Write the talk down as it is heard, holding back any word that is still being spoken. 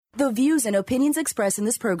The views and opinions expressed in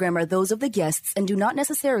this program are those of the guests and do not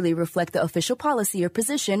necessarily reflect the official policy or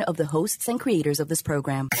position of the hosts and creators of this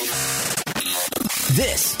program.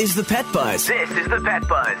 This is the Pet Buzz. This is the Pet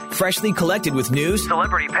Buzz. Freshly collected with news,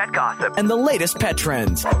 celebrity pet gossip, and the latest pet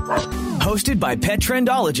trends. Hosted by pet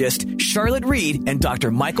trendologist Charlotte Reed and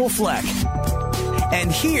Dr. Michael Fleck.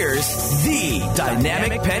 And here's the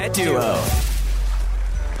Dynamic Pet Duo.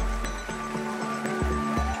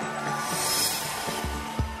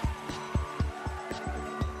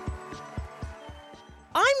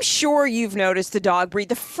 I'm sure you've noticed the dog breed.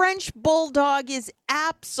 The French Bulldog is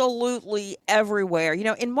absolutely everywhere. You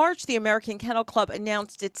know, in March, the American Kennel Club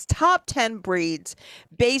announced its top 10 breeds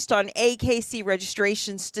based on AKC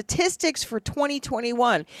registration statistics for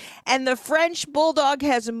 2021. And the French Bulldog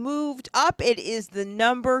has moved up. It is the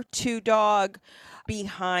number 2 dog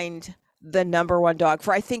behind the number 1 dog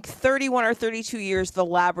for, I think, 31 or 32 years, the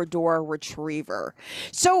Labrador Retriever.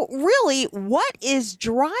 So really, what is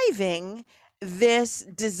driving this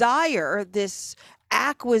desire, this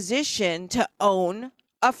acquisition to own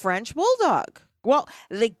a French Bulldog? Well,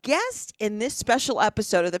 the guests in this special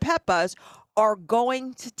episode of the Pet Buzz are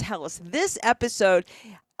going to tell us. This episode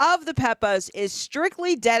of the Pet Buzz is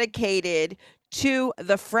strictly dedicated to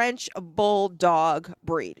the French Bulldog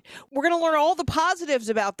breed. We're going to learn all the positives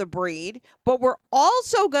about the breed, but we're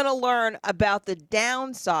also going to learn about the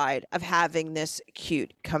downside of having this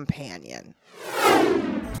cute companion.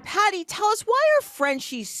 Patty, tell us, why are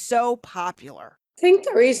Frenchies so popular? I think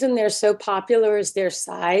the reason they're so popular is their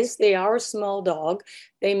size. They are a small dog.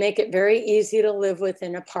 They make it very easy to live with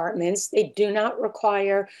in apartments. They do not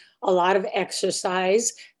require a lot of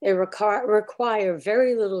exercise. They require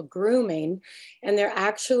very little grooming. And they're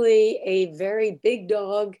actually a very big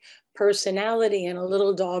dog personality in a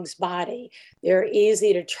little dog's body. They're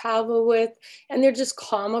easy to travel with, and they're just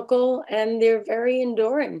comical, and they're very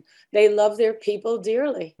enduring. They love their people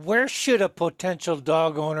dearly. Where should a potential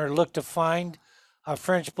dog owner look to find a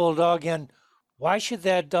French Bulldog, and why should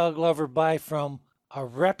that dog lover buy from a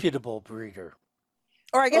reputable breeder?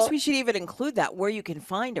 Or I guess we should even include that, where you can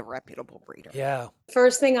find a reputable breeder. Yeah.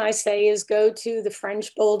 First thing I say is go to the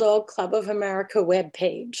French Bulldog Club of America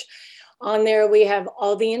webpage. On there, we have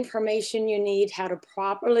all the information you need, how to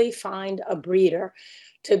properly find a breeder.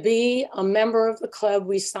 To be a member of the club,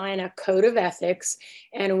 we sign a code of ethics,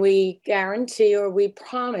 and we guarantee, or we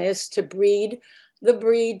promise, to breed the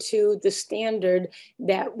breed to the standard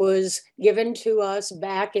that was given to us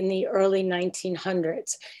back in the early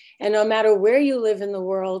 1900s. And no matter where you live in the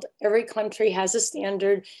world, every country has a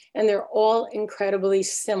standard, and they're all incredibly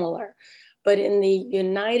similar. But in the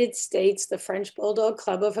United States, the French Bulldog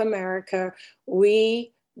Club of America,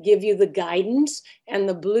 we give you the guidance and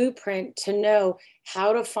the blueprint to know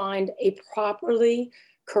how to find a properly,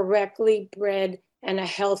 correctly bred and a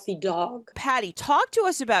healthy dog. Patty, talk to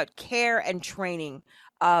us about care and training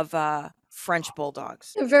of French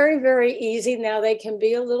Bulldogs. They're very, very easy. Now they can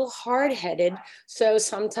be a little hard-headed, so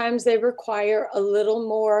sometimes they require a little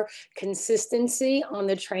more consistency on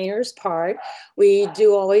the trainer's part. We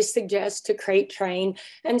do always suggest to crate train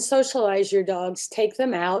and socialize your dogs, take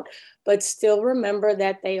them out, but still remember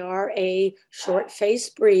that they are a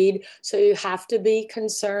short-faced breed, so you have to be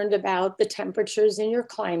concerned about the temperatures in your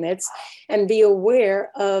climates and be aware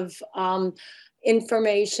of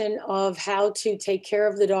information of how to take care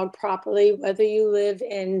of the dog properly, whether you live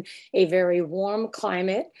in a very warm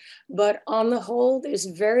climate. But on the whole, there's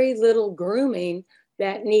very little grooming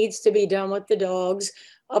that needs to be done with the dogs.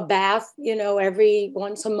 A bath, every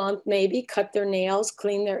once a month, maybe, cut their nails,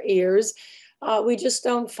 clean their ears. We just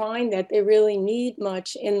don't find that they really need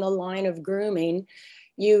much in the line of grooming.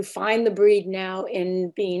 You find the breed now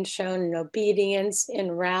in being shown in obedience,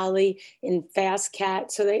 in rally, in fast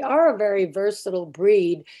cat. So they are a very versatile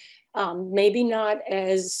breed, maybe not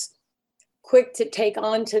as quick to take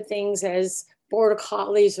on to things as Border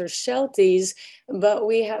Collies or Shelties, but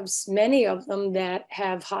we have many of them that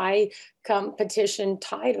have high competition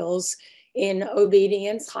titles in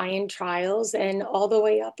obedience, high in trials, and all the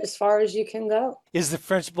way up as far as you can go. Is the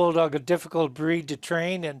French Bulldog a difficult breed to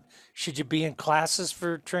train, and should you be in classes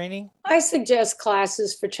for training? I suggest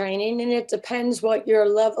classes for training, and it depends what your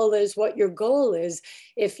level is, what your goal is.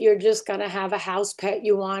 If you're just going to have a house pet,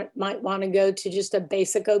 you might want to go to just a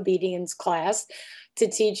basic obedience class to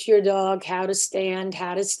teach your dog how to stand,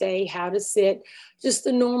 how to stay, how to sit, just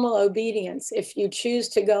the normal obedience. If you choose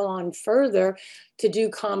to go on further to do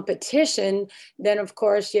competition, then of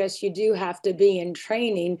course, yes, you do have to be in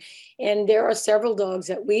training. And there are several dogs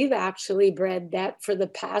that we've actually bred that for the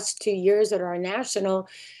past 2 years at our national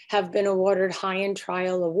have been awarded high-end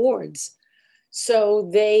trial awards. so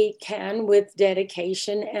they can, with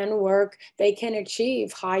dedication and work, they can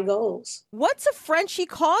achieve high goals. What's a Frenchie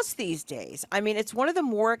cost these days? I mean, it's one of the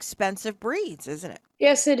more expensive breeds, isn't it?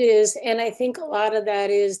 Yes, it is. And I think a lot of that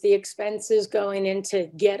is the expenses going into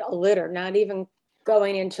get a litter, not even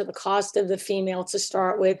going into the cost of the female to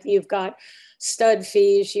start with. You've got stud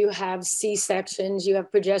fees, you have C-sections, you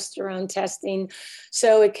have progesterone testing.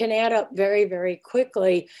 So it can add up very, very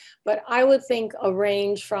quickly. But I would think a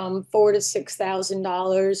range from $4,000 to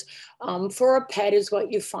 $6,000 for a pet is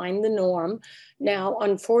what you find the norm. Now,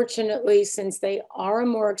 unfortunately, since they are a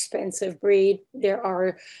more expensive breed, there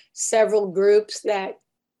are several groups that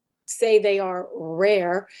say they are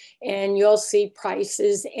rare, and you'll see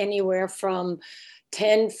prices anywhere from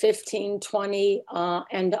 10, 15, 20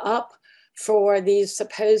 and up for these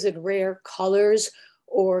supposed rare colors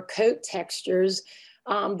or coat textures.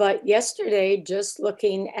 But yesterday, just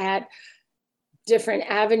looking at different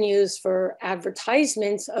avenues for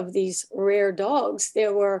advertisements of these rare dogs,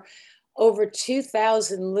 there were over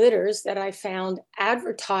 2,000 litters that I found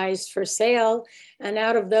advertised for sale. And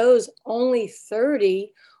out of those, only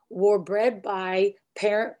 30 were bred by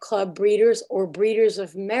parent club breeders or breeders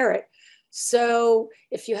of merit. So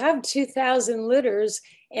if you have 2,000 litters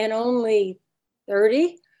and only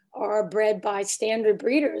 30 are bred by standard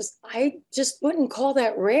breeders, I just wouldn't call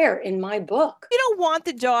that rare in my book. You don't want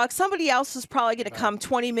the dog. Somebody else is probably going to come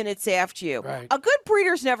 20 minutes after you. Right. A good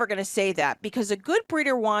breeder's never going to say that, because a good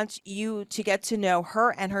breeder wants you to get to know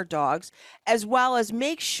her and her dogs, as well as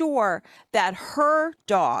make sure that her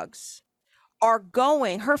dogs are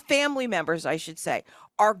going, her family members, I should say,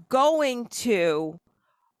 are going to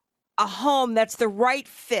a home that's the right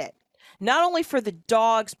fit, not only for the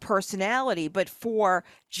dog's personality, but for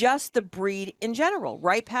just the breed in general.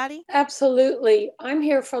 Right, Patty? Absolutely. I'm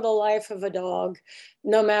here for the life of a dog,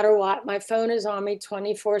 no matter what. My phone is on me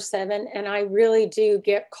 24/7, and I really do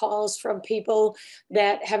get calls from people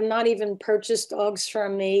that have not even purchased dogs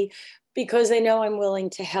from me because they know I'm willing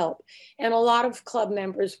to help. And a lot of club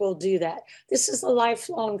members will do that. This is a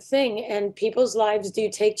lifelong thing, and people's lives do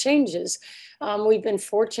take changes. We've been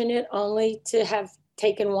fortunate only to have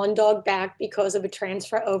taken one dog back because of a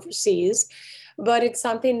transfer overseas. But it's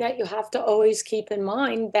something that you have to always keep in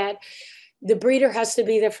mind, that the breeder has to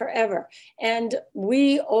be there forever. And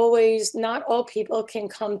we always, not all people can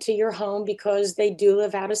come to your home because they do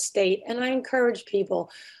live out of state. And I encourage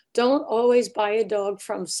people, don't always buy a dog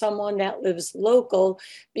from someone that lives local,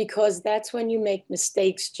 because that's when you make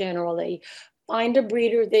mistakes generally. Find a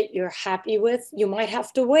breeder that you're happy with. You might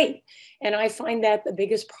have to wait. And I find that the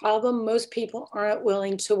biggest problem, most people aren't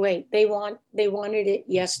willing to wait. They wanted it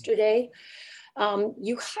yesterday.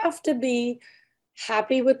 You have to be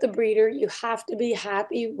happy with the breeder. You have to be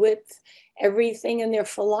happy with everything in their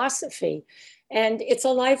philosophy. And it's a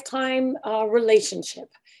lifetime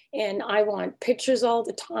relationship. And I want pictures all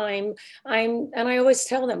the time. And I always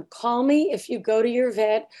tell them, call me if you go to your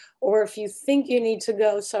vet or if you think you need to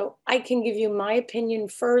go, so I can give you my opinion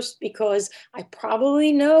first, because I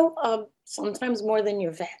probably know sometimes more than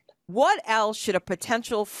your vet. What else should a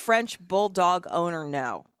potential French Bulldog owner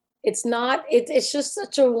know? It's just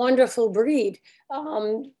such a wonderful breed.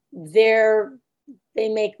 They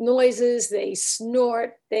make noises, they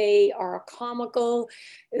snort, they are comical.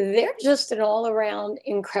 They're just an all-around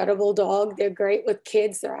incredible dog. They're great with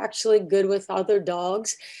kids. They're actually good with other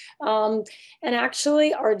dogs. And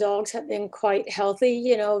actually, our dogs have been quite healthy,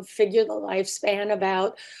 figure the lifespan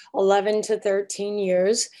about 11 to 13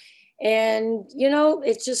 years. And,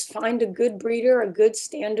 it's just find a good breeder, a good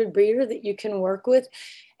standard breeder that you can work with,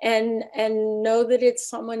 and know that it's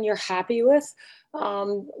someone you're happy with.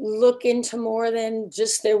 Look into more than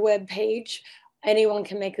just their web page. Anyone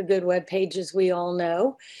can make a good web page, as we all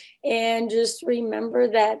know. And just remember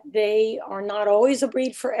that they are not always a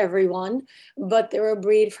breed for everyone, but they're a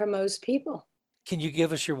breed for most people. Can you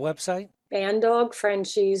give us your website?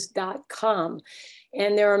 bandogfrenchies.com.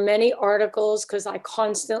 And there are many articles, because I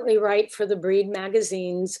constantly write for the breed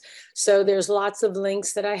magazines. So there's lots of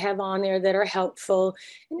links that I have on there that are helpful.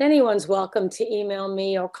 And anyone's welcome to email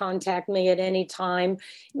me or contact me at any time.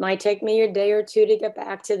 It might take me a day or two to get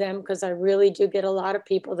back to them, because I really do get a lot of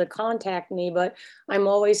people that contact me, but I'm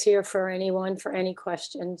always here for anyone, for any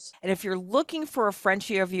questions. And if you're looking for a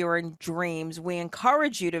Frenchie of your dreams, we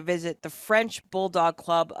encourage you to visit the French Bulldog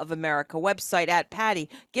Club of America website at Patty.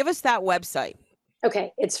 Give us that website.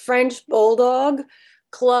 Okay, it's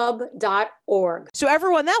FrenchBulldogClub.org. So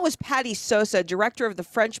everyone, that was Patty Sosa, director of the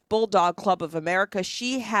French Bulldog Club of America.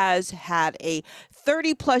 She has had a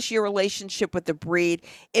 30 plus year relationship with the breed.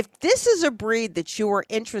 If this is a breed that you are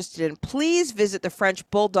interested in, please visit the French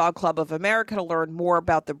Bulldog Club of America to learn more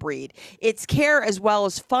about the breed, its care, as well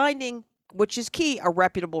as finding, which is key, a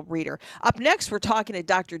reputable breeder. Up next, we're talking to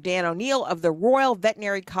Dr. Dan O'Neill of the Royal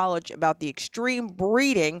Veterinary College about the extreme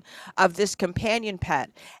breeding of this companion pet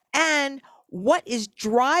and what is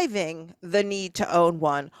driving the need to own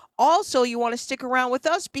one. Also, you want to stick around with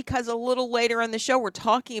us because a little later in the show, we're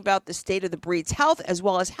talking about the state of the breed's health as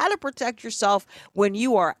well as how to protect yourself when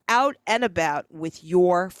you are out and about with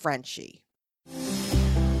your Frenchie.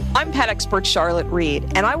 I'm pet expert Charlotte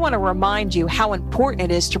Reed, and I want to remind you how important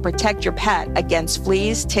it is to protect your pet against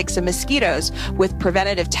fleas, ticks, and mosquitoes with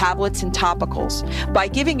preventative tablets and topicals. By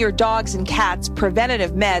giving your dogs and cats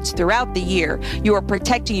preventative meds throughout the year, you are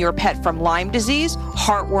protecting your pet from Lyme disease,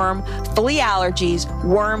 heartworm, flea allergies,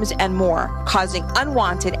 worms, and more, causing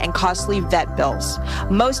unwanted and costly vet bills.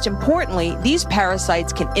 Most importantly, these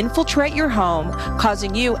parasites can infiltrate your home,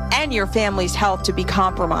 causing you and your family's health to be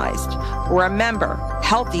compromised. Remember,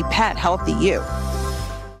 healthy pet, healthy you.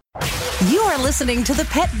 You are listening to The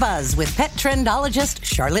Pet Buzz with pet trendologist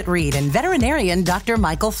Charlotte Reed and veterinarian Dr.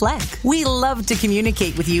 Michael Fleck. We love to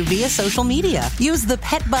communicate with you via social media. Use the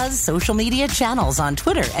Pet Buzz social media channels on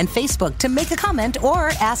Twitter and Facebook to make a comment or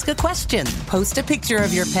ask a question. Post a picture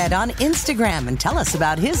of your pet on Instagram and tell us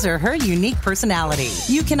about his or her unique personality.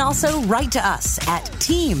 You can also write to us at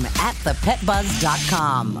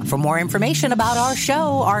team@thepetbuzz.com. For more information about our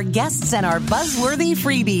show, our guests, and our buzzworthy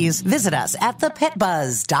freebies, visit us at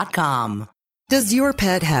thepetbuzz.com. Does your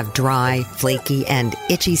pet have dry, flaky, and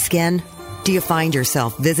itchy skin? Do you find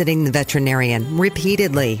yourself visiting the veterinarian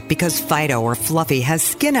repeatedly because Fido or Fluffy has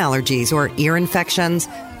skin allergies or ear infections?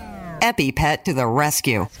 EpiPet to the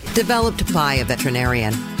rescue. Developed by a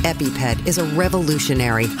veterinarian, EpiPet is a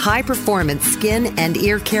revolutionary, high-performance skin and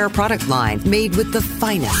ear care product line made with the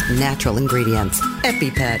finest natural ingredients.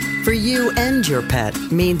 EpiPet, for you and your pet,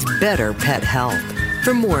 means better pet health.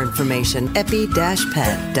 For more information,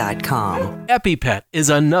 epi-pet.com. EpiPet is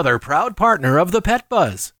another proud partner of the Pet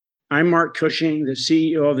Buzz. I'm Mark Cushing, the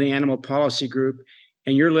CEO of the Animal Policy Group,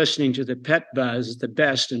 and you're listening to the Pet Buzz, the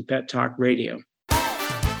best in pet talk radio.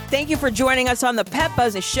 Thank you for joining us on the Pet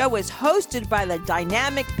Buzz. The show is hosted by the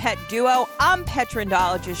dynamic pet duo. I'm pet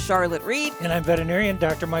trendologist Charlotte Reed. And I'm veterinarian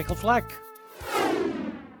Dr. Michael Fleck.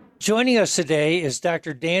 Joining us today is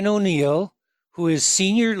Dr. Dan O'Neill, who is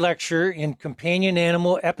senior lecturer in companion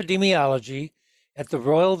animal epidemiology at the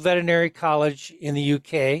Royal Veterinary College in the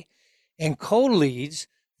UK and co-leads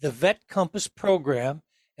the Vet Compass program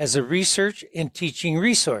as a research and teaching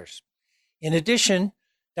resource. In addition,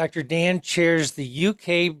 Dr. Dan chairs the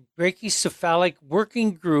UK Brachycephalic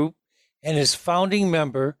Working Group and is founding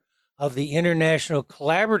member of the International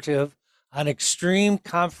Collaborative on Extreme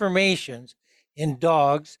Conformations in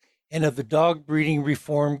Dogs and of the Dog Breeding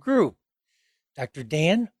Reform Group. Dr.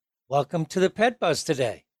 Dan, welcome to the Pet Buzz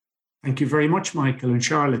today. Thank you very much, Michael and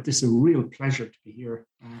Charlotte. This is a real pleasure to be here.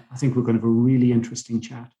 I think we're going to have a really interesting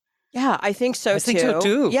chat. Yeah, I think so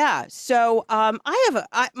too. Yeah. So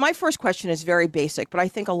my first question is very basic, but I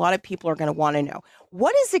think a lot of people are going to want to know,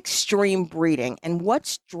 what is extreme breeding and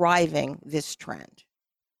what's driving this trend?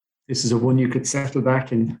 This is a one you could settle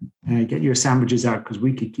back and get your sandwiches out because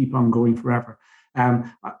we could keep on going forever.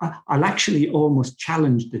 I'll actually almost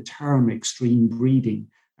challenge the term extreme breeding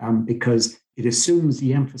because it assumes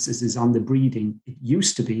the emphasis is on the breeding. It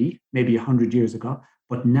used to be maybe 100 years ago,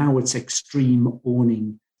 but now it's extreme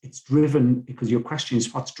owning. It's driven because your question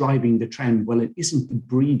is what's driving the trend? Well, it isn't the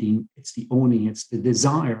breeding, it's the owning. It's the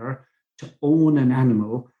desire to own an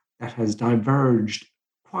animal that has diverged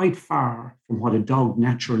quite far from what a dog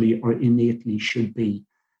naturally or innately should be.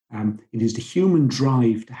 It is the human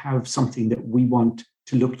drive to have something that we want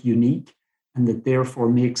to look unique and that therefore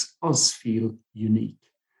makes us feel unique.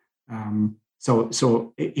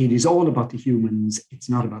 So it is all about the humans. It's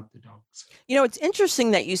not about the dogs. You know, it's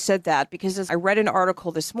interesting that you said that because as I read an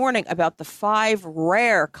article this morning about the 5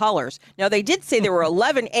 rare colors. Now, they did say there were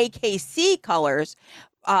 11 AKC colors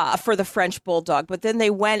for the French Bulldog, but then they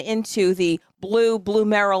went into the blue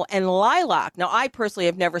merle, and lilac. Now, I personally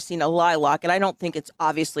have never seen a lilac, and I don't think it's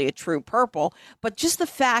obviously a true purple, but just the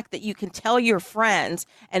fact that you can tell your friends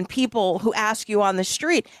and people who ask you on the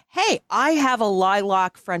street, hey, I have a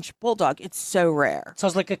lilac French Bulldog. It's so rare.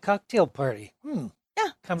 Sounds like a cocktail party. Yeah.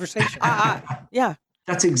 Conversation. Yeah.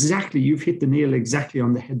 That's exactly, you've hit the nail exactly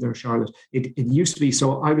on the head there, Charlotte. It used to be,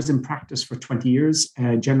 so I was in practice for 20 years,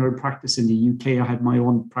 general practice in the UK. I had my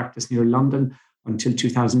own practice near London until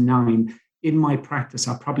 2009. In my practice,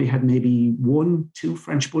 I probably had maybe 1-2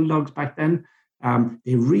 French Bulldogs back then.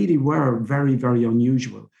 They really were very, very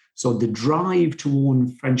unusual. So the drive to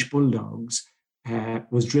own French Bulldogs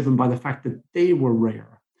was driven by the fact that they were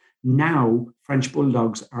rare. Now, French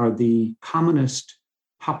Bulldogs are the commonest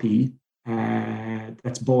puppy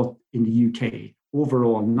that's bought in the UK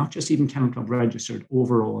overall, not just even Kennel Club registered,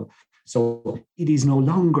 overall. So it is no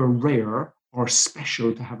longer rare or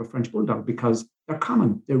special to have a French Bulldog because they're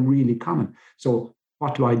common. They're really common. So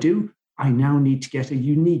what do? I now need to get a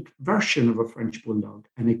unique version of a French Bulldog,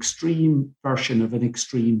 an extreme version of an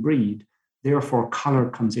extreme breed. Therefore, color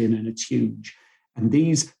comes in and it's huge. And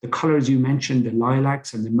the colors you mentioned, the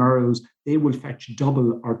lilacs and the merles, they will fetch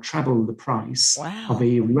double or treble the price of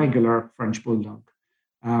a regular French Bulldog.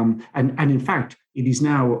 And in fact, it is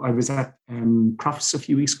now, I was at Crufts a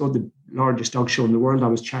few weeks ago, the largest dog show in the world. I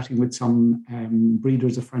was chatting with some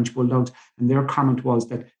breeders of French Bulldogs, and their comment was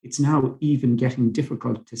that it's now even getting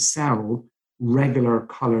difficult to sell regular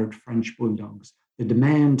colored French Bulldogs. The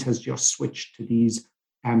demand has just switched to these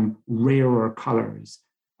rarer colors.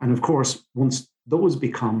 And of course, once those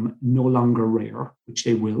become no longer rare, which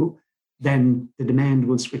they will, then the demand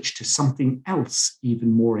will switch to something else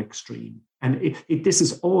even more extreme. And this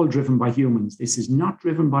is all driven by humans. This is not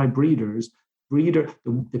driven by breeders.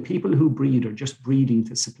 The people who breed are just breeding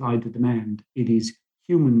to supply the demand. It is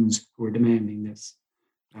humans who are demanding this.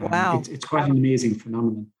 Wow. It's quite an amazing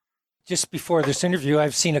phenomenon. Just before this interview,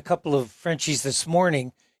 I've seen a couple of Frenchies this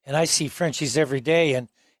morning, and I see Frenchies every day. And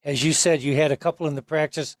as you said, you had a couple in the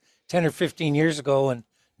practice 10 or 15 years ago, and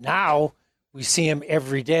now we see them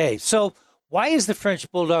every day. So why is the French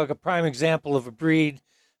Bulldog a prime example of a breed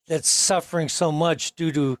that's suffering so much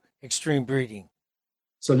due to extreme breeding?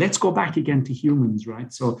 So let's go back again to humans,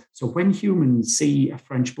 right? So when humans see a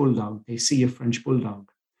French Bulldog, they see a French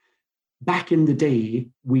Bulldog. Back in the day,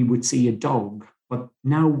 we would see a dog, but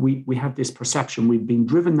now we have this perception. We've been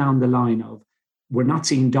driven down the line of, we're not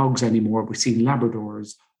seeing dogs anymore. We're seeing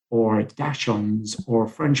Labradors or Dachshunds or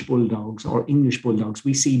French Bulldogs or English Bulldogs.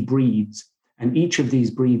 We see breeds, and each of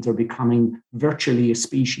these breeds are becoming virtually a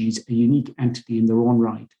species, a unique entity in their own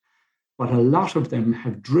right. But a lot of them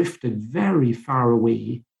have drifted very far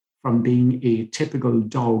away from being a typical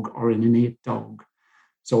dog or an innate dog.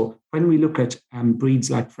 So when we look at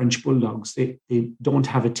breeds like French Bulldogs, they don't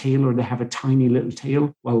have a tail, or they have a tiny little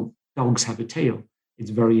tail. Well, dogs have a tail.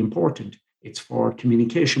 It's very important. It's for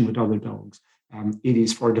communication with other dogs. It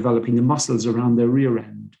is for developing the muscles around their rear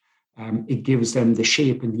end. It gives them the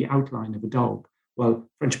shape and the outline of a dog. Well,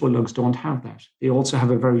 French Bulldogs don't have that. They also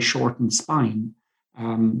have a very shortened spine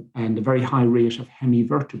and a very high rate of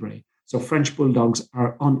hemivertebrae. So French Bulldogs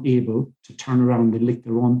are unable to turn around and lick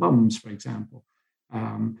their own bums, for example.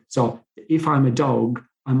 So if I'm a dog,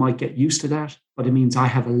 I might get used to that, but it means I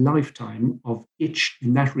have a lifetime of itch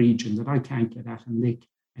in that region that I can't get at and lick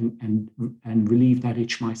and relieve that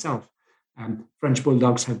itch myself. French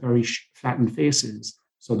Bulldogs have very flattened faces,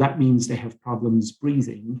 so that means they have problems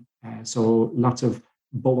breathing. So lots of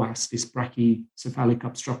BOAS, this brachycephalic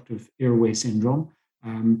obstructive airway syndrome,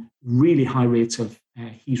 really high rates of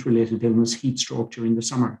heat-related illness, heat stroke during the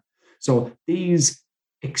summer. So these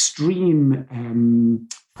extreme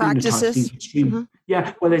practices,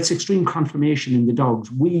 it's extreme conformation in the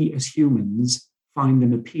dogs. We as humans find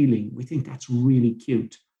them appealing. We think that's really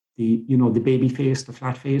cute. The baby face, the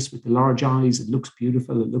flat face with the large eyes, it looks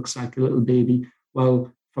beautiful. It looks like a little baby.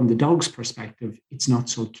 Well, from the dog's perspective, it's not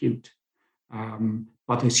so cute.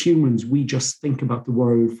 But as humans, we just think about the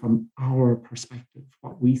world from our perspective,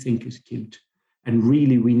 what we think is cute. And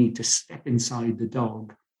really, we need to step inside the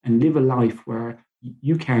dog and live a life where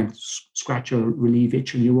you can't scratch or relieve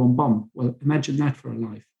itch on your own bum. Well, imagine that for a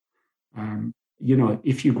life.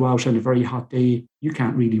 If you go out on a very hot day, you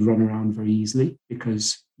can't really run around very easily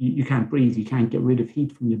because you can't breathe. You can't get rid of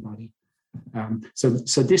heat from your body. So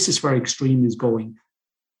this is where extreme is going.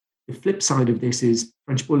 The flip side of this is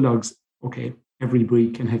French Bulldogs. Okay, every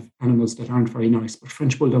breed can have animals that aren't very nice, but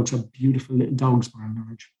French Bulldogs are beautiful little dogs by and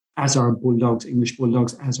large, as are Bulldogs, English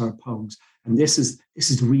Bulldogs, as are Pugs. And this is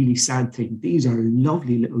the really sad thing. These are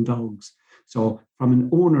lovely little dogs. So from an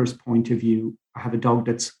owner's point of view, I have a dog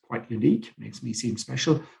that's quite unique, makes me seem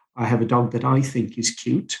special. I have a dog that I think is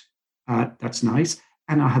cute. That's nice.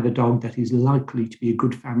 And I have a dog that is likely to be a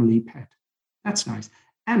good family pet. That's nice.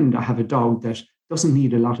 And I have a dog that doesn't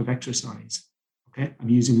need a lot of exercise. Okay, I'm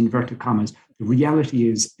using inverted commas. The reality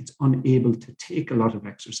is it's unable to take a lot of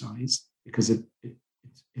exercise because it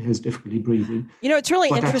has difficulty breathing. It's really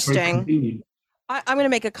interesting. I'm going to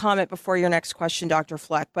make a comment before your next question, Dr.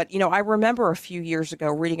 Fleck. But, I remember a few years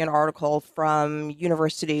ago reading an article from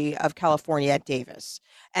University of California at Davis.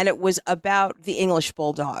 and it was about the English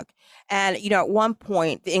Bulldog. And, at one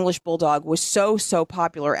point, the English Bulldog was so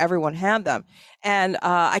popular, everyone had them. And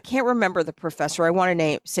I can't remember the professor. I want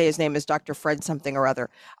to say his name is Dr. Fred something or other.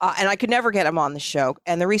 And I could never get him on the show.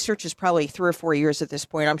 And the research is probably 3 or 4 years at this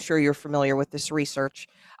point. I'm sure you're familiar with this research,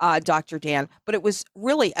 Dr. Dan. But it was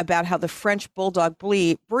really about how the French Bulldog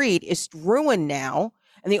breed is ruined now.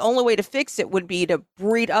 And the only way to fix it would be to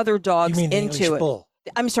breed other dogs into it. Bull?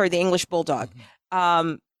 I'm sorry, the English Bulldog.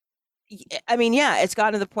 Mm-hmm. It's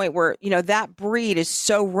gotten to the point where, that breed is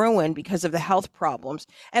so ruined because of the health problems.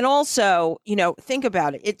 And also, think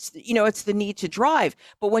about it. It's the need to drive.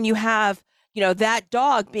 But when you have, that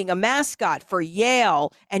dog being a mascot for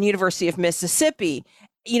Yale and University of Mississippi,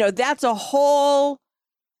 that's a whole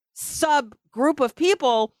subgroup of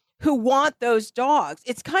people who want those dogs.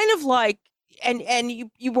 It's kind of like, and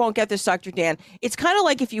you won't get this, Dr. Dan. It's kind of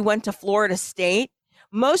like if you went to Florida State.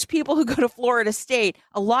 Most people who go to Florida State,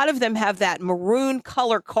 a lot of them have that maroon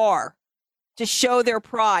color car to show their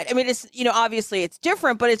pride. I mean, it's, obviously it's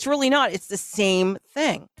different, but it's really not. It's the same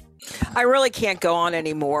thing. I really can't go on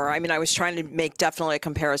anymore. I mean, I was trying to make definitely a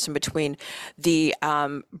comparison between the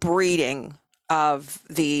breeding of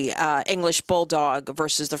the English Bulldog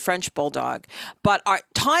versus the French Bulldog. But our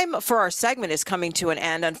time for our segment is coming to an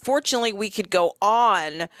end. Unfortunately, we could go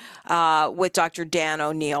on with Dr. Dan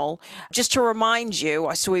O'Neill. Just to remind you,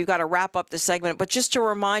 so we've got to wrap up the segment, but just to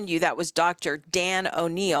remind you, that was Dr. Dan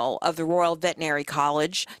O'Neill of the Royal Veterinary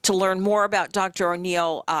College. To learn more about Dr.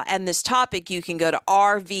 O'Neill and this topic, you can go to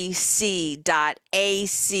rvc.ac.uk.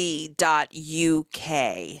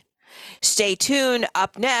 Stay tuned.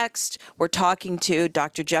 Up next, we're talking to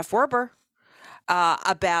Dr. Jeff Werber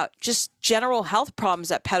about just general health problems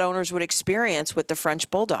that pet owners would experience with the French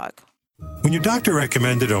Bulldog. When your doctor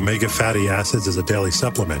recommended omega fatty acids as a daily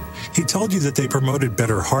supplement, he told you that they promoted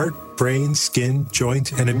better heart, brain, skin,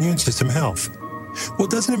 joint, and immune system health. Well,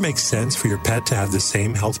 doesn't it make sense for your pet to have the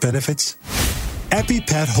same health benefits?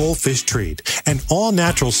 EpiPet Whole Fish Treat, an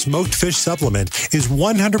all-natural smoked fish supplement, is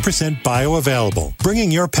 100% bioavailable,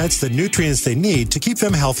 bringing your pets the nutrients they need to keep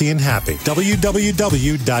them healthy and happy.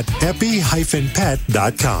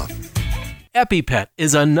 www.epi-pet.com. EpiPet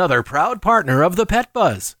is another proud partner of the Pet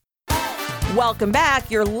Buzz. Welcome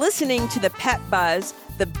back. You're listening to the Pet Buzz,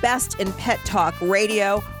 the best in pet talk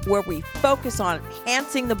radio, where we focus on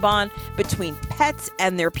enhancing the bond between pets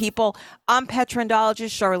and their people. I'm pet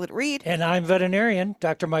trendologist Charlotte Reed. And I'm veterinarian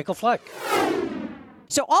Dr. Michael Fleck.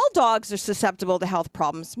 So all dogs are susceptible to health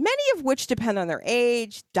problems, many of which depend on their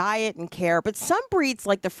age, diet, and care. But some breeds,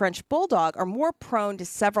 like the French Bulldog, are more prone to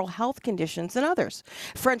several health conditions than others.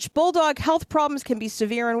 French Bulldog health problems can be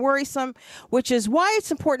severe and worrisome, which is why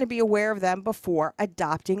it's important to be aware of them before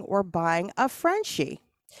adopting or buying a Frenchie.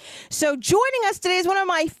 So joining us today is one of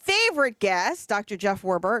my favorite guests, Dr. Jeff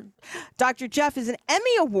Werber. Dr. Jeff is an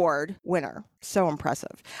Emmy Award winner. So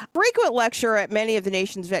impressive. Frequent lecturer at many of the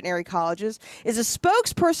nation's veterinary colleges, is a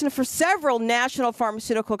spokesperson for several national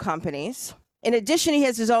pharmaceutical companies. In addition, he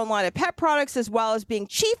has his own line of pet products, as well as being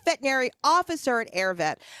chief veterinary officer at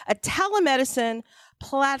AirVet, a telemedicine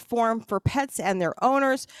platform for pets and their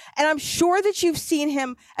owners. And I'm sure that you've seen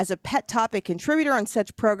him as a pet topic contributor on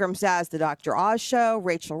such programs as The Dr. Oz Show,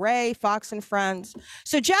 Rachel Ray, Fox and Friends.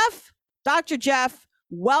 So Jeff, Dr. Jeff,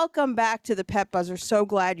 welcome back to the Pet Buzz. We're so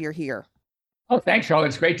glad you're here. Oh, thanks, Charlotte.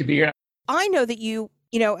 It's great to be here. I know that you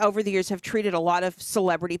over the years have treated a lot of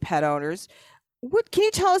celebrity pet owners. Can you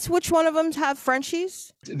tell us which one of them have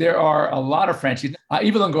Frenchies? There are a lot of Frenchies.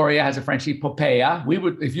 Eva Longoria has a Frenchie, Popeye.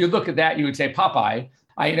 If you look at that, you would say Popeye.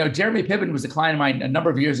 Jeremy Piven was a client of mine a number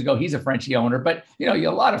of years ago. He's a Frenchie owner, but a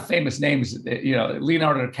lot of famous names.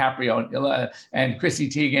 Leonardo DiCaprio and Chrissy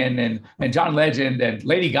Teigen and John Legend and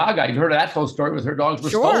Lady Gaga. You've heard of that whole story with her dogs were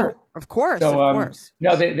stolen. Of course, so, of course.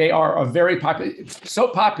 They are a very popular, so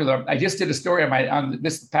popular. I just did a story on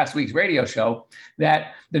this past week's radio show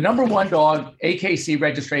that the number one dog AKC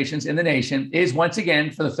registrations in the nation is, once again,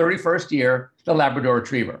 for the 31st year, the Labrador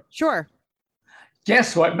Retriever. Sure.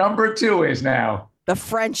 Guess what number 2 is now? The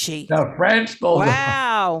Frenchie. The French Bulldog.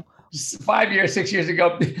 Wow. 6 years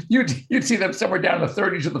ago, you'd see them somewhere down in the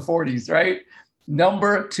 30s or the 40s, right?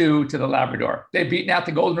 Number 2 to the Labrador. They've beaten out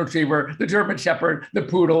the Golden Retriever, the German Shepherd, the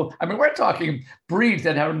Poodle. I mean, we're talking breeds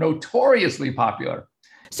that are notoriously popular.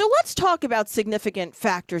 So let's talk about significant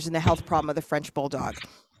factors in the health problem of the French Bulldog.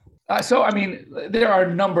 There are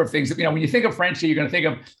a number of things. When you think of Frenchie, you're going to think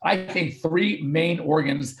of, I think, 3 main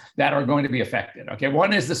organs that are going to be affected. Okay.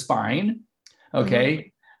 One is the spine. Okay. Mm-hmm.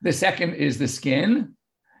 The second is the skin.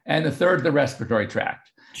 And the third, the respiratory tract.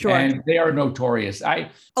 Sure. And they are notorious. A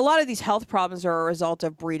lot of these health problems are a result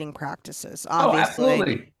of breeding practices, obviously. Oh,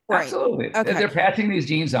 absolutely. Right. Absolutely. Okay. They're passing these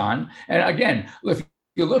genes on. And again, if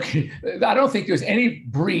you look, I don't think there's any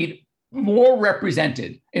breed more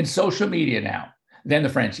represented in social media now than the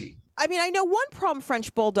Frenchie. I mean, I know one problem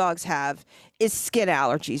French Bulldogs have is skin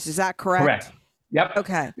allergies. Is that correct? Correct. Yep.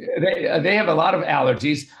 Okay. They have a lot of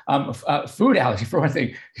allergies, food allergy for one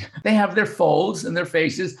thing. They have their folds in their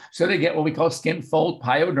faces, so they get what we call skin fold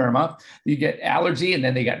pyoderma. You get allergy, and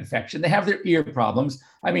then they get infection. They have their ear problems.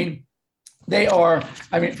 I mean,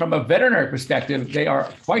 from a veterinary perspective, they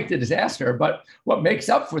are quite the disaster. But what makes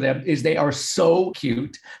up for them is they are so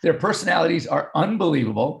cute. Their personalities are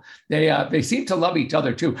unbelievable. They seem to love each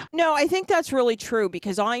other too. No, I think that's really true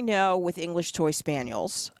because I know with English Toy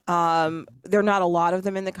Spaniels, there are not a lot of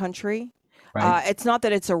them in the country. Right. It's not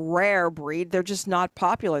that it's a rare breed. They're just not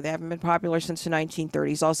popular. They haven't been popular since the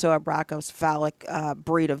 1930s. Also a brachycephalic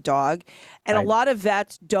breed of dog. And Right. a lot of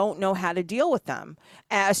vets don't know how to deal with them,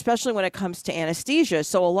 especially when it comes to anesthesia.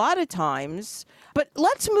 So a lot of times, but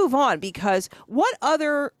let's move on because what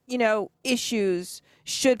other, issues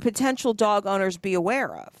should potential dog owners be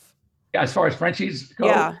aware of? As far as Frenchies go,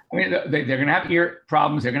 Yeah. I mean, they're going to have ear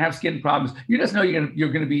problems. They're going to have skin problems. You just know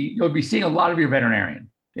you'll be seeing a lot of your veterinarian.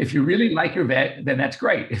 If you really like your vet, then that's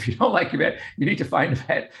great. If you don't like your vet, you need to find a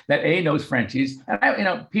vet that knows Frenchies.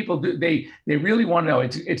 And people do they really want to know.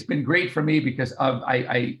 It's been great for me because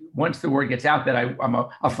I once the word gets out that I'm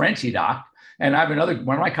a Frenchie doc, and I have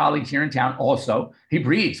one of my colleagues here in town also. He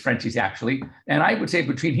breeds Frenchies actually, and I would say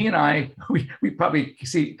between he and I, we probably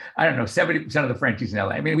see 70% of the Frenchies in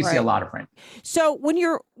LA. I mean, we see a lot of Frenchies. So when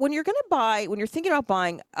you're thinking about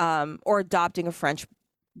buying or adopting a French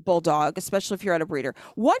Bulldog, especially if you're at a breeder,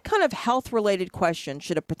 what kind of health related questions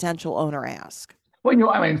should a potential owner ask? Well,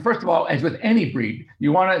 first of all, as with any breed,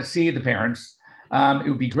 you want to see the parents. It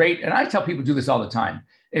would be great. And I tell people do this all the time.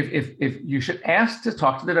 If you should ask to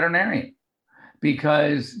talk to the veterinarian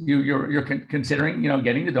because you're considering,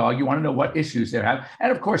 getting the dog, you want to know what issues they have.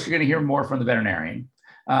 And of course, you're going to hear more from the veterinarian.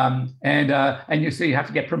 And you have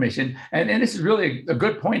to get permission. And this is really a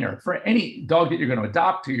good pointer for any dog that you're going to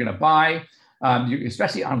adopt or you're going to buy.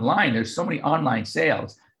 Especially online, there's so many online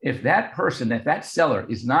sales. If that seller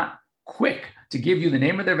is not quick to give you the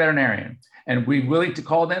name of their veterinarian and be willing to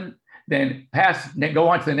call them, then go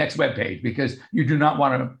on to the next webpage because you do not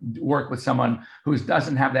want to work with someone who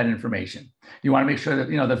doesn't have that information. You want to make sure that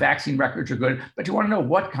the vaccine records are good, but you want to know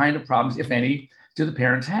what kind of problems, if any, do the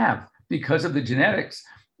parents have because of the genetics.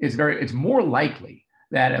 It's more likely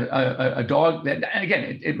that a dog that, and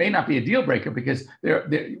again, it may not be a deal breaker because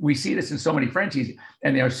we see this in so many Frenchies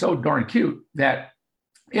and they are so darn cute that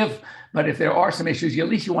if there are some issues, at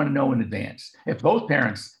least you want to know in advance. If both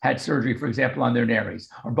parents had surgery, for example, on their nares,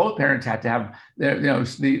 or both parents had to have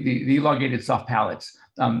the elongated soft palates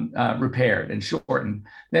repaired and shortened,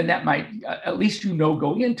 then that might, at least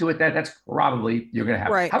going into it, that's probably you're going to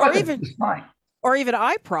have. Right. How about the spine? Or even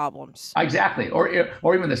eye problems. Exactly, or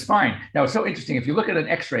even the spine. Now it's so interesting. If you look at an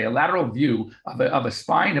X-ray, a lateral view of a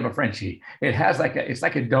spine of a Frenchie, it has it's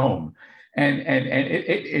like a dome, and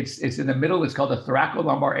it's in the middle. It's called the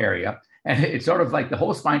thoracolumbar area, and it's sort of like the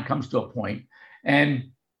whole spine comes to a point. And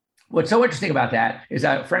what's so interesting about that is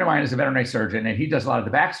a friend of mine is a veterinary surgeon, and he does a lot of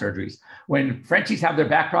the back surgeries. When Frenchies have their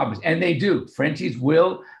back problems, and they do, Frenchies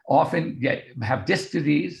will often have disc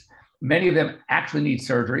disease. Many of them actually need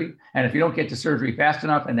surgery. And if you don't get to surgery fast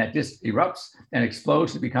enough and that disc erupts and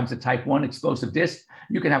explodes, it becomes a type 1 explosive disc,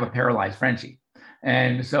 you can have a paralyzed Frenchie.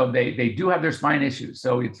 And so they do have their spine issues.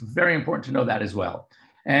 So it's very important to know that as well.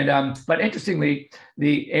 And but interestingly,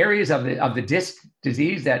 the areas of the disc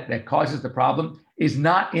disease that causes the problem is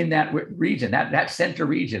not in that region, that center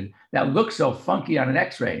region that looks so funky on an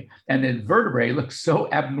X-ray, and the vertebrae looks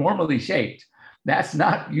so abnormally shaped. That's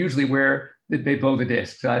not usually where they blow the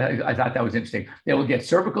disc. So I thought that was interesting. They will get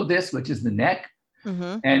cervical disc, which is the neck,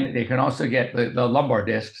 and they can also get the lumbar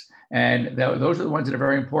discs. And those are the ones that are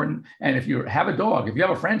very important. And if you have a dog, if you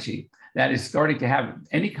have a Frenchie that is starting to have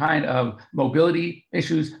any kind of mobility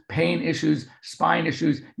issues, pain issues, spine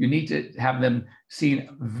issues, you need to have them seen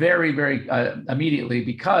very, very immediately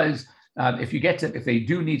because if they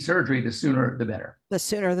do need surgery, the sooner the better. The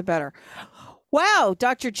sooner the better. Wow,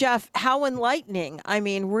 Dr. Jeff, how enlightening. I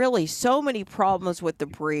mean, really, so many problems with the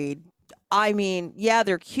breed. I mean, yeah,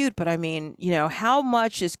 they're cute, but I mean, how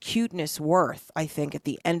much is cuteness worth, I think, at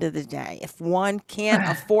the end of the day? If one can't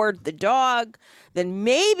afford the dog, then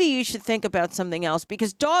maybe you should think about something else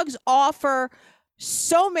because dogs offer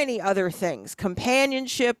so many other things: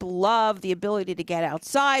 companionship, love, the ability to get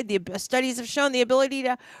outside. The studies have shown the ability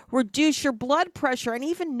to reduce your blood pressure and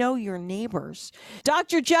even know your neighbors.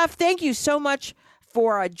 Dr. Jeff, thank you so much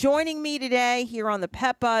for joining me today here on the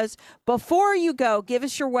Pet Buzz. Before you go, give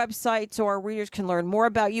us your website so our readers can learn more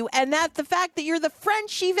about you and the fact that you're the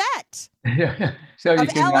French vet. So you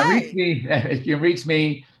can reach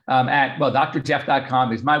me at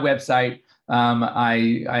drjeff.com is my website.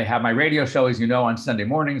 I have my radio show, as you know, on Sunday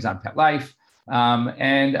mornings on Pet Life.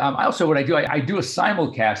 And also what I do a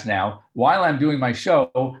simulcast now. While I'm doing my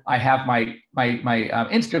show, I have my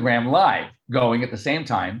Instagram live going at the same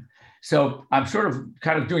time. So I'm sort of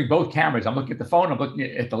kind of doing both cameras. I'm looking at the phone, I'm looking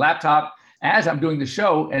at the laptop as I'm doing the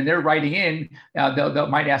show, and they're writing in. They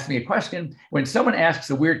might ask me a question. When someone asks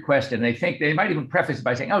a weird question, they might even preface it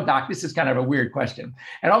by saying, "Oh, Doc, this is kind of a weird question."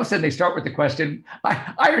 And all of a sudden they start with the question.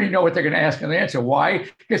 I already know what they're going to ask and answer. Why?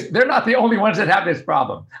 Because they're not the only ones that have this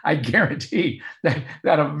problem. I guarantee that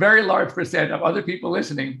a very large percent of other people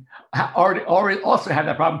listening already also have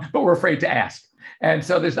that problem, but we're afraid to ask. And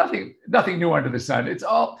so there's nothing new under the sun. It's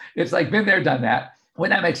like been there, done that.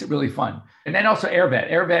 When that makes it really fun. And then also AirVet.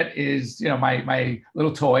 AirVet is, my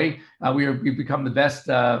little toy. We've become the best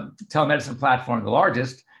telemedicine platform, the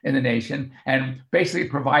largest in the nation, and basically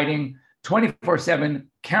providing 24/7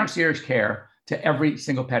 concierge care to every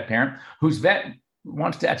single pet parent whose vet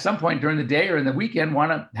wants to, at some point during the day or in the weekend,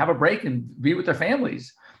 want to have a break and be with their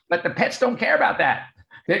families. But the pets don't care about that.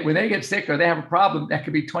 When they get sick or they have a problem, that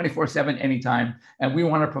could be 24/7 anytime. And we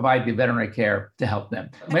want to provide the veterinary care to help them.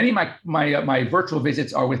 Many of my virtual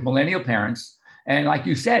visits are with millennial parents. And like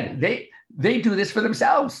you said, they do this for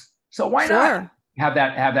themselves. So why not have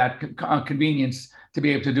that convenience to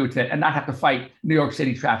be able to do it and not have to fight New York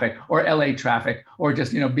City traffic or LA traffic or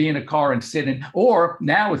just, be in a car and sit in, or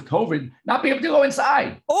now with COVID, not be able to go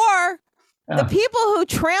inside. Or the people who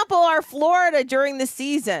trample our Florida during the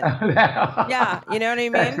season. Yeah, you know what I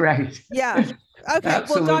mean? That's right. Yeah. Okay.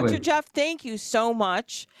 Absolutely. Well, Dr. Jeff, thank you so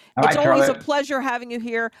much. All it's right, always Charlotte. a pleasure having you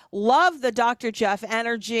here. Love the Dr. Jeff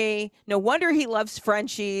energy. No wonder he loves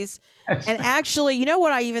Frenchies. And actually, you know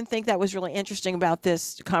what I even think that was really interesting about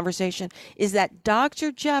this conversation is that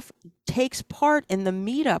Dr. Jeff takes part in the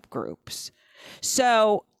meetup groups.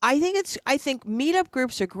 So I think meetup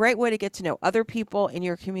groups are a great way to get to know other people in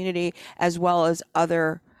your community as well as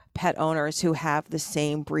other pet owners who have the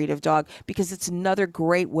same breed of dog, because it's another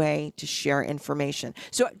great way to share information.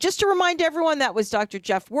 So just to remind everyone, that was Dr.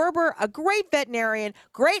 Jeff Werber, a great veterinarian,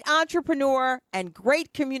 great entrepreneur, and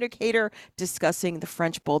great communicator discussing the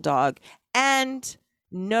French Bulldog and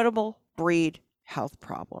notable breed health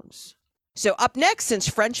problems. So up next, since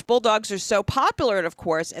French Bulldogs are so popular, and of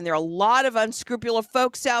course, and there are a lot of unscrupulous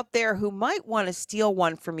folks out there who might want to steal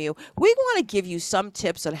one from you, we want to give you some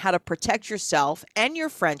tips on how to protect yourself and your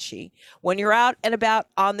Frenchie when you're out and about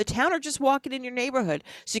on the town or just walking in your neighborhood.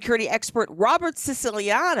 Security expert Robert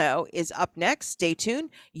Siciliano is up next. Stay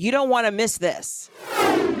tuned. You don't want to miss this.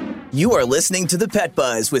 You are listening to The Pet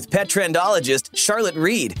Buzz with pet trendologist Charlotte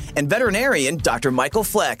Reed and veterinarian Dr. Michael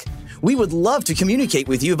Fleck. We would love to communicate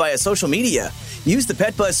with you via social media. Use the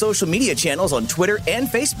Pet Buzz social media channels on Twitter and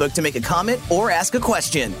Facebook to make a comment or ask a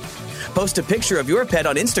question. Post a picture of your pet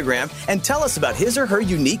on Instagram and tell us about his or her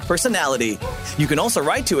unique personality. You can also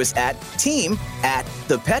write to us at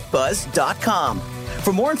team@thepetbuzz.com.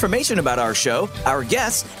 For more information about our show, our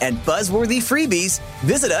guests, and buzzworthy freebies,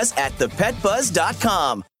 visit us at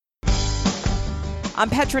thepetbuzz.com. I'm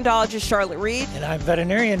pet trendologist Charlotte Reed. And I'm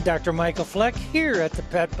veterinarian Dr. Michael Fleck. Here at the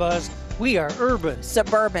Pet Buzz, we are urban,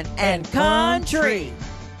 suburban, and country.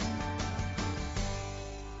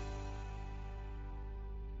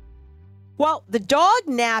 Well, the dog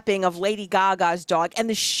napping of Lady Gaga's dog and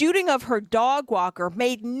the shooting of her dog walker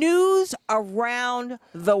made news around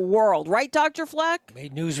the world. Right, Dr. Fleck?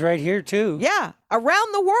 Made news right here, too. Yeah,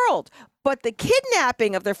 around the world. But the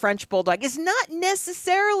kidnapping of the French Bulldog is not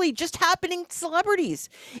necessarily just happening to celebrities.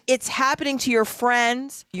 It's happening to your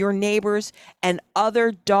friends, your neighbors, and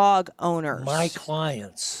other dog owners. My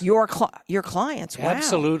clients. Your clients, wow.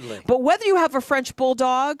 Absolutely. But whether you have a French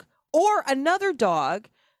Bulldog or another dog,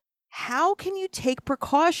 how can you take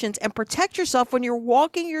precautions and protect yourself when you're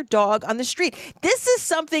walking your dog on the street? This is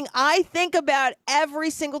something I think about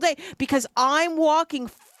every single day because I'm walking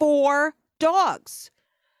 4 dogs.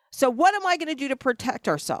 So what am I going to do to protect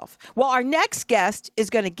ourselves? Well, our next guest is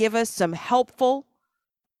going to give us some helpful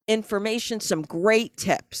information, some great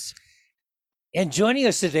tips. And joining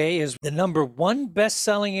us today is the #1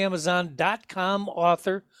 best-selling Amazon.com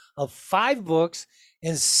author of 5 books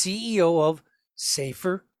and CEO of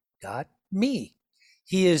Safer.me.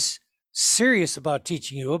 He is serious about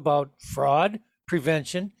teaching you about fraud,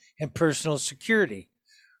 prevention, and personal security.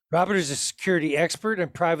 Robert is a security expert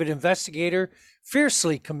and private investigator,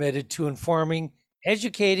 fiercely committed to informing,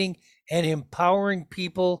 educating, and empowering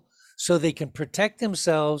people so they can protect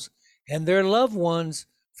themselves and their loved ones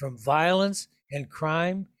from violence and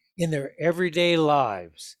crime in their everyday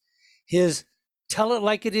lives. His Tell It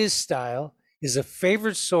Like It Is style is a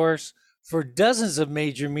favorite source for dozens of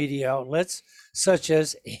major media outlets, such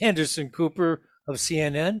as Anderson Cooper of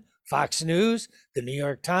CNN, Fox News, the New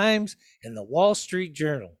York Times, and the Wall Street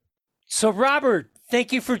Journal. So, Robert,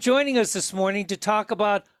 thank you for joining us this morning to talk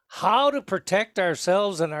about how to protect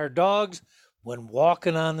ourselves and our dogs when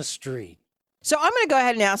walking on the street. So I'm going to go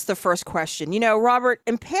ahead and ask the first question. You know, Robert,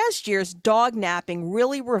 in past years, dog napping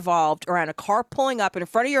really revolved around a car pulling up in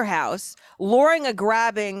front of your house, luring or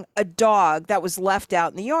grabbing a dog that was left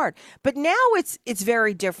out in the yard. But now it's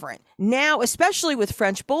very different. Now, especially with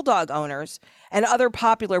French Bulldog owners and other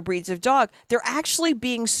popular breeds of dog, they're actually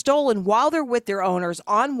being stolen while they're with their owners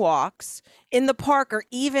on walks, in the park, or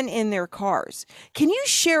even in their cars. Can you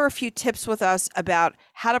share a few tips with us about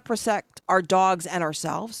how to protect our dogs and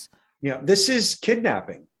ourselves? This is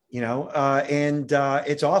kidnapping, and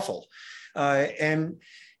it's awful.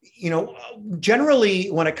 Generally,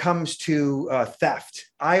 when it comes to theft,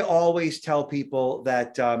 I always tell people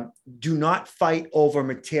that do not fight over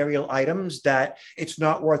material items that it's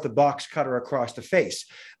not worth a box cutter across the face.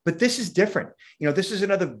 But this is different. This is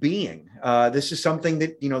another being. This is something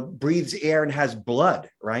that, breathes air and has blood,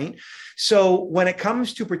 right? So when it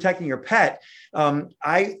comes to protecting your pet,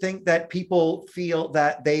 I think that people feel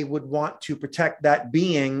that they would want to protect that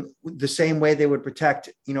being the same way they would protect,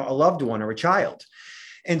 a loved one or a child.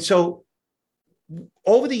 And so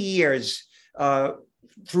over the years,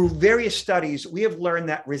 through various studies, we have learned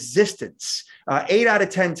that resistance, 8 out of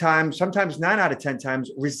 10 times, sometimes 9 out of 10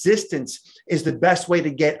 times, resistance is the best way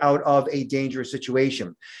to get out of a dangerous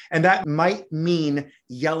situation. And that might mean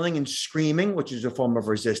yelling and screaming, which is a form of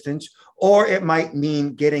resistance, or it might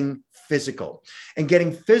mean getting physical. And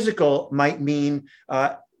getting physical might mean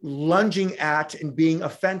lunging at and being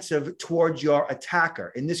offensive towards your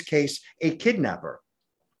attacker, in this case, a kidnapper.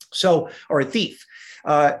 Or a thief.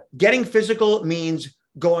 Getting physical means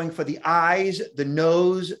going for the eyes, the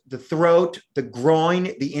nose, the throat, the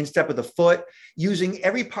groin, the instep of the foot, using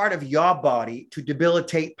every part of your body to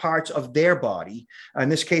debilitate parts of their body, in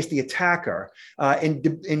this case, the attacker,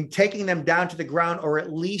 and taking them down to the ground, or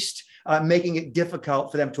at least making it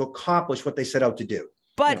difficult for them to accomplish what they set out to do.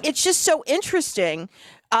 But it's just so interesting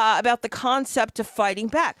about the concept of fighting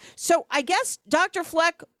back. So I guess, Dr.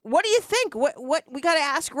 Fleck, what do you think? What we got to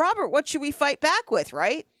ask Robert, what should we fight back with,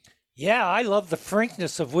 right? Yeah, I love the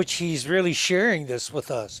frankness of which he's really sharing this with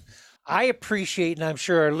us. I appreciate, and I'm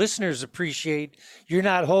sure our listeners appreciate, you're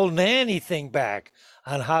not holding anything back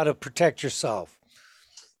on how to protect yourself.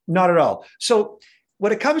 Not at all. So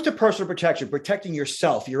when it comes to personal protection, protecting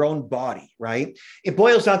yourself, your own body, right? It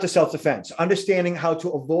boils down to self-defense, understanding how to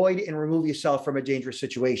avoid and remove yourself from a dangerous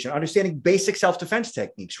situation, understanding basic self-defense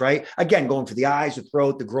techniques, right? Again, going for the eyes, the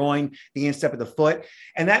throat, the groin, the instep of the foot.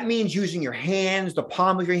 And that means using your hands, the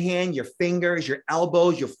palm of your hand, your fingers, your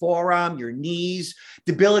elbows, your forearm, your knees,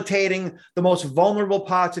 debilitating the most vulnerable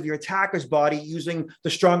parts of your attacker's body using the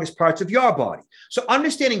strongest parts of your body. So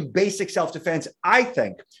understanding basic self-defense, I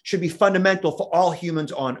think, should be fundamental for all humans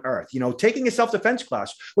on earth. Taking a self-defense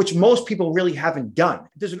class, which most people really haven't done.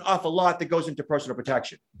 There's an awful lot that goes into personal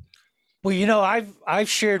protection. Well, I've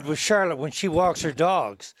shared with Charlotte when she walks her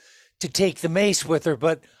dogs to take the mace with her,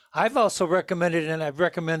 but I've also recommended, and I've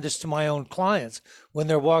recommended this to my own clients when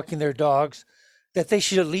they're walking their dogs, that they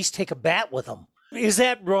should at least take a bat with them. Is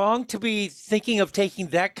that wrong to be thinking of taking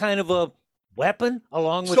that kind of a weapon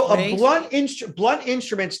along with mace? So blunt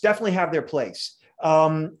instruments definitely have their place,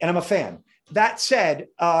 and I'm a fan. That said,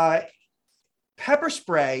 pepper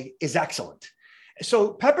spray is excellent. So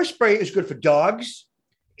pepper spray is good for dogs,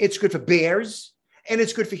 it's good for bears, and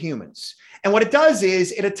it's good for humans. And what it does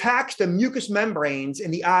is it attacks the mucous membranes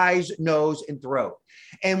in the eyes, nose, and throat.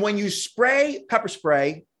 And when you spray pepper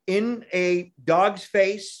spray in a dog's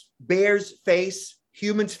face, bear's face,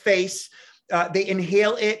 human's face, they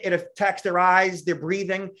inhale it, it attacks their eyes, their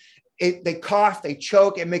breathing. They cough, they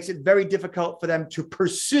choke. It makes it very difficult for them to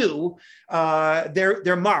pursue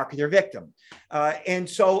their mark, their victim. And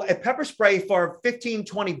so a pepper spray for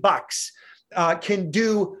 $15-20 can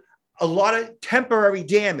do a lot of temporary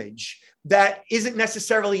damage that isn't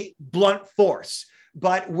necessarily blunt force,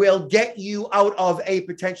 but will get you out of a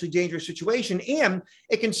potentially dangerous situation. And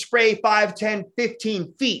it can spray 5, 10,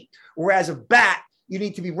 15 feet, whereas a bat, you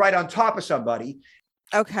need to be right on top of somebody.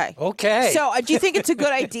 Okay. So do you think it's a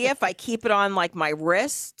good idea if I keep it on like my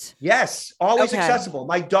wrist? Yes, always accessible.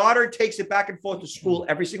 My daughter takes it back and forth to school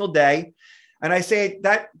every single day. And I say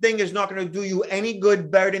that thing is not going to do you any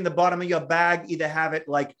good buried in the bottom of your bag. Either have it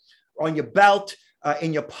like on your belt,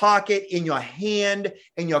 in your pocket, in your hand,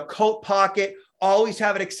 in your coat pocket. Always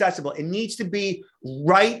have it accessible. It needs to be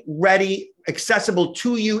right, ready, accessible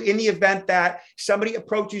to you in the event that somebody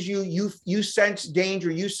approaches you, you sense danger,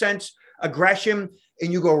 you sense aggression,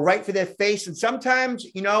 and you go right for their face. And sometimes,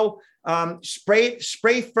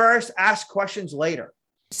 spray first, ask questions later.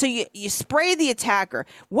 So you spray the attacker.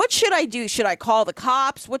 What should I do? Should I call the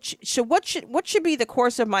cops? What should be the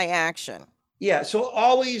course of my action? Yeah. So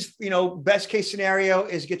always, best case scenario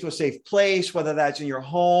is get to a safe place, whether that's in your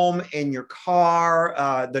home, in your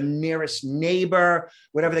car, the nearest neighbor,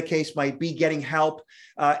 whatever the case might be, getting help.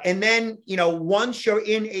 And then, once you're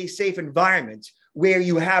in a safe environment where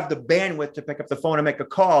you have the bandwidth to pick up the phone and make a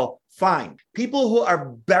call, fine. People who are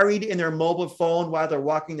buried in their mobile phone while they're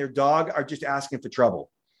walking their dog are just asking for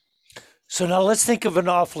trouble. So now let's think of an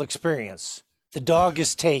awful experience. The dog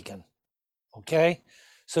is taken. Okay.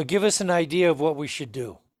 So give us an idea of what we should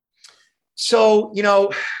do. So,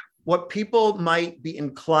 what people might be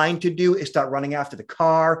inclined to do is start running after the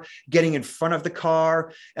car, getting in front of the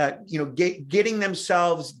car, getting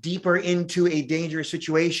themselves deeper into a dangerous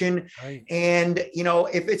situation. Right. And,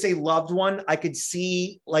 if it's a loved one, I could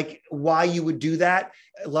see why you would do that.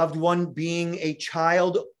 A loved one being a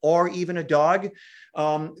child or even a dog.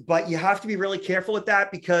 But you have to be really careful with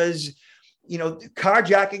that because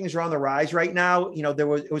carjackings are on the rise right now.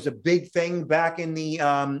 It was a big thing back in the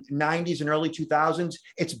 90s and early 2000s.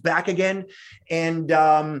 It's back again. And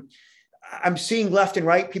I'm seeing left and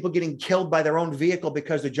right people getting killed by their own vehicle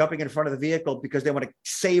because they're jumping in front of the vehicle because they want to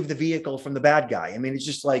save the vehicle from the bad guy. I mean, it's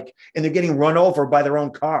just and they're getting run over by their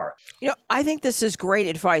own car. I think this is great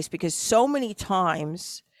advice because so many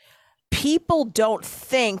times people don't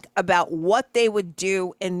think about what they would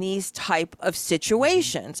do in these type of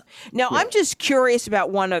situations. Now, I'm just curious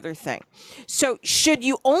about one other thing. So should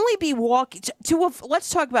you only be walking let's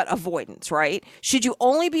talk about avoidance, right? Should you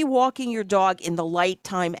only be walking your dog in the light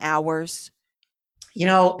time hours?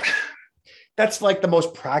 That's the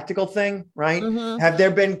most practical thing, right? Mm-hmm. Have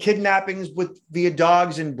there been kidnappings via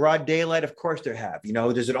dogs in broad daylight? Of course there have.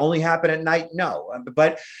 Does it only happen at night? No.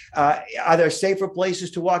 But are there safer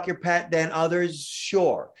places to walk your pet than others?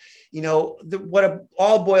 Sure. What it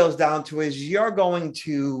all boils down to is you're going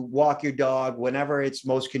to walk your dog whenever it's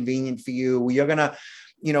most convenient for you. You're going to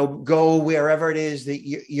go wherever it is that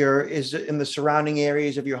is in the surrounding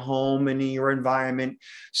areas of your home and in your environment.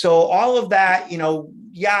 So all of that,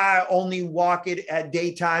 only walk it at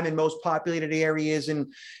daytime in most populated areas.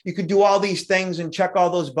 And you could do all these things and check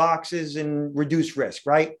all those boxes and reduce risk,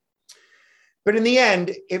 right? But in the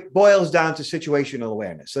end, it boils down to situational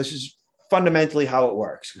awareness. This is fundamentally how it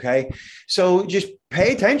works. Okay. So just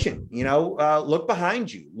pay attention, look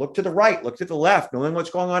behind you, look to the right, look to the left, knowing what's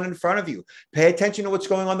going on in front of you, pay attention to what's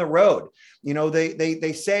going on the road.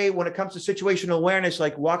 They say when it comes to situational awareness,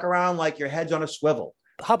 walk around like your head's on a swivel.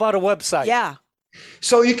 How about a website? Yeah.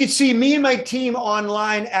 So you can see me and my team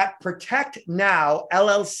online at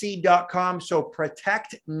protectnowllc.com. So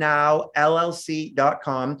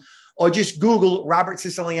protectnowllc.com, or just Google Robert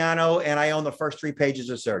Siciliano and I own the first 3 pages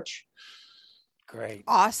of search. Great.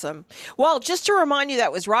 Awesome. Well, just to remind you,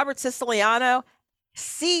 that was Robert Siciliano,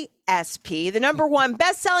 CSP, the #1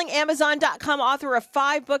 best-selling Amazon.com author of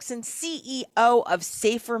 5 books and CEO of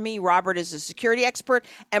Safer Me. Robert is a security expert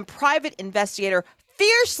and private investigator,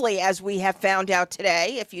 fiercely, as we have found out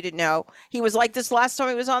today. If you didn't know, he was like this last time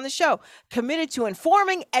he was on the show, committed to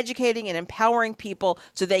informing, educating, and empowering people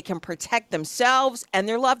so they can protect themselves and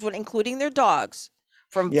their loved one, including their dogs,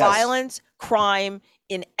 from violence, crime,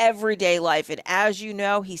 in everyday life. And as you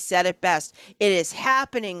know, he said it best. It is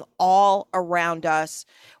happening all around us.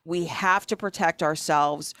 We have to protect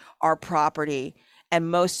ourselves, our property,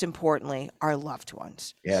 and most importantly, our loved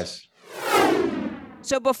ones. Yes.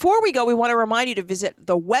 So before we go, we want to remind you to visit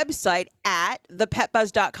the website at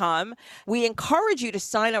thepetbuzz.com. We encourage you to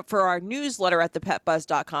sign up for our newsletter at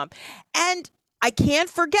thepetbuzz.com. And I can't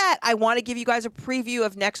forget, I want to give you guys a preview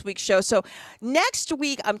of next week's show. So next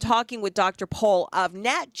week, I'm talking with Dr. Pohl of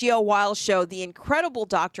Nat Geo Wild Show, the incredible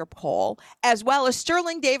Dr. Pohl, as well as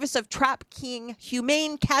Sterling Davis of Trap King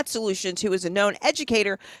Humane Cat Solutions, who is a known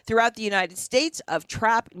educator throughout the United States of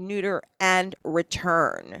trap, neuter, and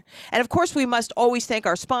return. And of course, we must always thank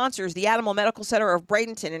our sponsors, the Animal Medical Center of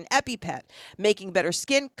Bradenton and EpiPet, making better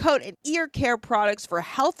skin, coat, and ear care products for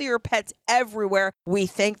healthier pets everywhere. We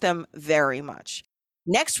thank them very much.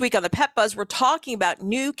 Next week on the Pet Buzz, we're talking about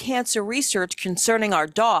new cancer research concerning our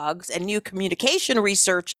dogs and new communication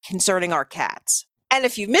research concerning our cats. And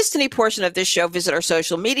if you've missed any portion of this show, visit our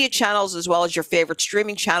social media channels as well as your favorite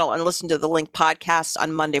streaming channel and listen to the Link podcast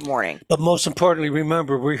on Monday morning. But most importantly,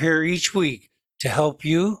 remember, we're here each week to help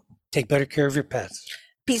you Take better care of your pets.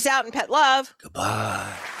 Peace out and pet love.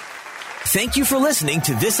 Goodbye. Thank you for listening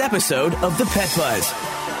to this episode of The Pet Buzz.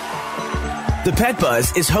 The Pet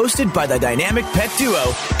Buzz is hosted by the dynamic pet duo,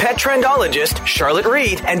 pet trendologist Charlotte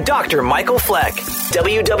Reed and Dr. Michael Fleck.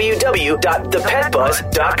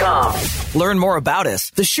 www.thepetbuzz.com. Learn more about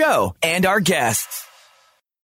us, the show, and our guests.